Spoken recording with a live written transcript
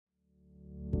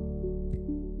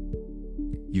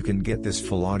You can get this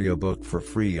full audiobook for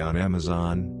free on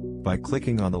Amazon by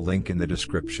clicking on the link in the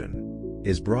description.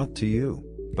 Is brought to you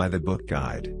by the Book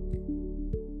Guide.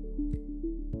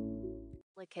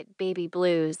 Look at baby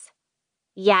blues.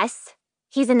 Yes,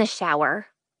 he's in the shower.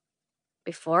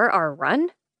 Before our run?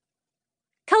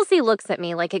 Kelsey looks at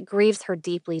me like it grieves her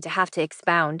deeply to have to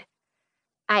expound.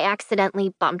 I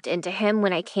accidentally bumped into him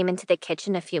when I came into the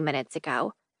kitchen a few minutes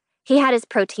ago. He had his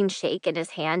protein shake in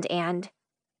his hand and...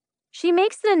 She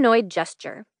makes an annoyed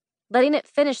gesture, letting it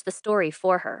finish the story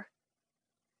for her.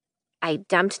 I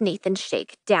dumped Nathan's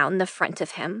shake down the front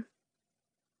of him.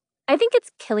 I think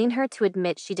it's killing her to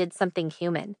admit she did something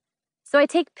human, so I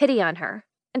take pity on her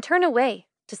and turn away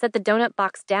to set the donut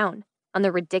box down on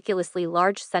the ridiculously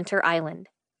large center island.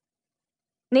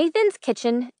 Nathan's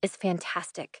kitchen is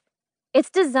fantastic. It's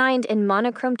designed in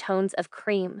monochrome tones of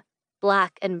cream,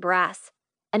 black, and brass,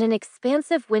 and an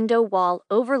expansive window wall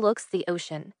overlooks the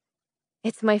ocean.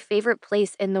 It's my favorite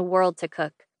place in the world to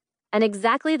cook, and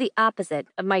exactly the opposite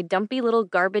of my dumpy little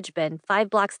garbage bin 5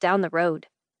 blocks down the road.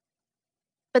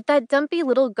 But that dumpy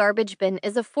little garbage bin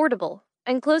is affordable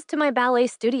and close to my ballet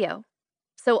studio.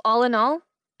 So all in all,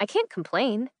 I can't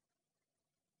complain.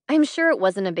 I'm sure it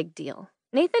wasn't a big deal.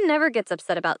 Nathan never gets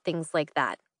upset about things like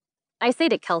that. I say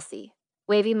to Kelsey,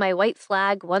 waving my white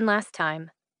flag one last time.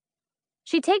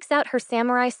 She takes out her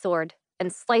samurai sword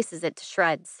and slices it to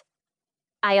shreds.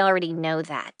 I already know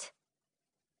that.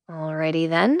 Alrighty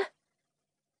then.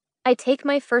 I take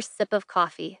my first sip of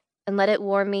coffee and let it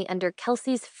warm me under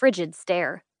Kelsey's frigid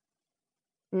stare.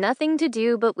 Nothing to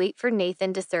do but wait for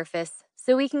Nathan to surface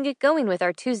so we can get going with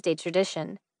our Tuesday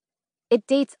tradition. It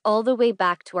dates all the way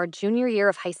back to our junior year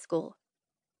of high school.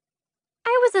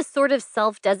 I was a sort of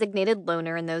self-designated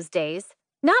loner in those days,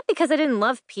 not because I didn't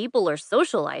love people or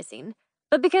socializing,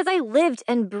 but because I lived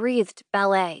and breathed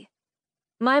ballet.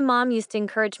 My mom used to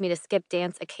encourage me to skip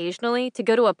dance occasionally to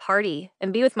go to a party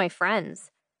and be with my friends.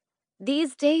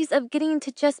 These days of getting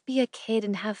to just be a kid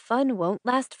and have fun won't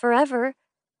last forever.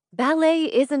 Ballet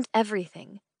isn't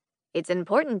everything. It's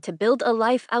important to build a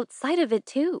life outside of it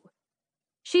too.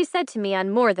 She said to me on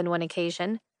more than one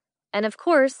occasion. And of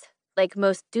course, like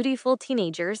most dutiful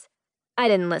teenagers, I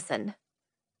didn't listen.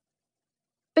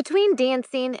 Between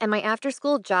dancing and my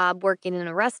after-school job working in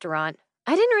a restaurant,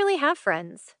 I didn't really have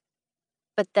friends.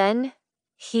 But then,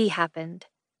 he happened.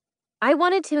 I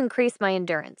wanted to increase my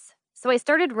endurance, so I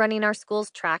started running our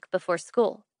school's track before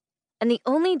school. And the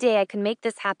only day I could make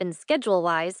this happen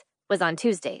schedule-wise was on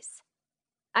Tuesdays.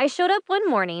 I showed up one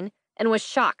morning and was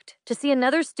shocked to see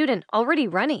another student already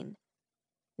running.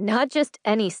 Not just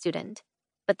any student,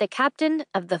 but the captain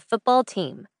of the football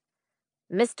team,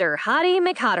 Mr. Hottie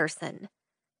McHotterson.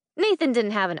 Nathan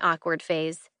didn't have an awkward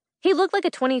phase. He looked like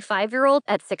a 25-year-old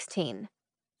at 16.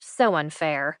 So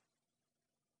unfair.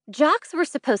 Jocks were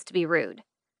supposed to be rude,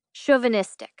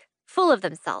 chauvinistic, full of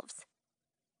themselves.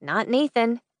 Not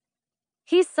Nathan.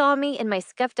 He saw me in my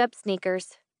scuffed-up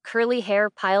sneakers, curly hair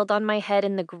piled on my head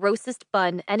in the grossest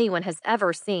bun anyone has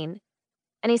ever seen,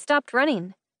 and he stopped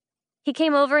running. He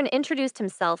came over and introduced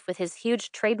himself with his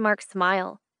huge trademark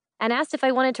smile and asked if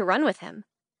I wanted to run with him.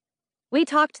 We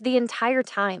talked the entire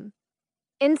time.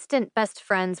 Instant best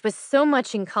friends with so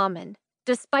much in common,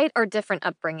 despite our different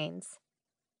upbringings.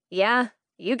 Yeah,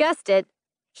 you guessed it.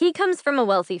 He comes from a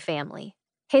wealthy family.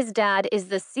 His dad is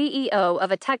the CEO of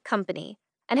a tech company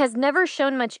and has never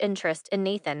shown much interest in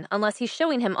Nathan unless he's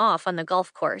showing him off on the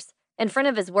golf course in front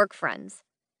of his work friends.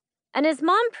 And his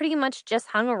mom pretty much just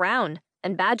hung around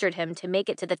and badgered him to make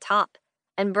it to the top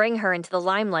and bring her into the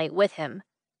limelight with him.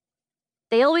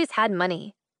 They always had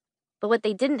money, but what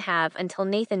they didn't have until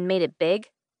Nathan made it big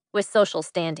was social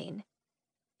standing.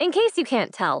 In case you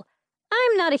can't tell,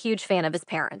 I'm not a huge fan of his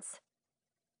parents.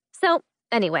 So,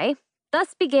 anyway,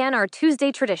 thus began our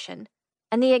Tuesday tradition,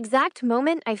 and the exact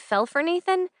moment I fell for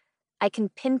Nathan, I can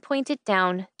pinpoint it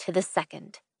down to the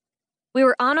second. We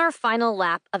were on our final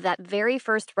lap of that very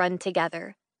first run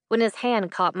together when his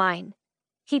hand caught mine.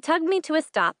 He tugged me to a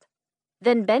stop,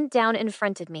 then bent down in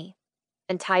front of me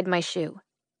and tied my shoe.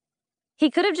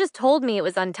 He could have just told me it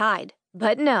was untied,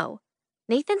 but no,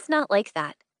 Nathan's not like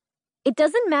that. It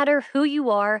doesn't matter who you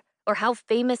are or how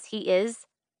famous he is.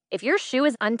 If your shoe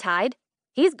is untied,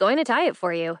 he's going to tie it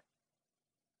for you.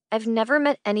 I've never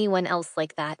met anyone else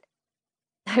like that.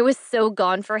 I was so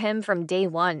gone for him from day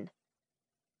one.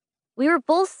 We were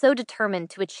both so determined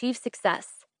to achieve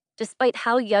success, despite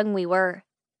how young we were.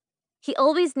 He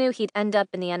always knew he'd end up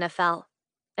in the NFL,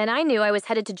 and I knew I was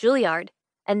headed to Juilliard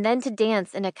and then to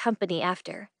dance in a company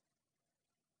after.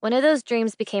 One of those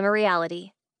dreams became a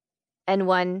reality, and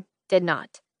one did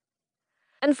not.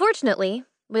 Unfortunately,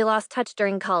 we lost touch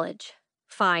during college.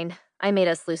 Fine, I made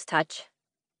us lose touch.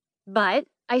 But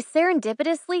I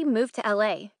serendipitously moved to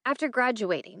LA after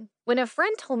graduating when a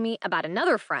friend told me about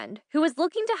another friend who was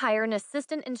looking to hire an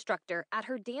assistant instructor at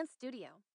her dance studio.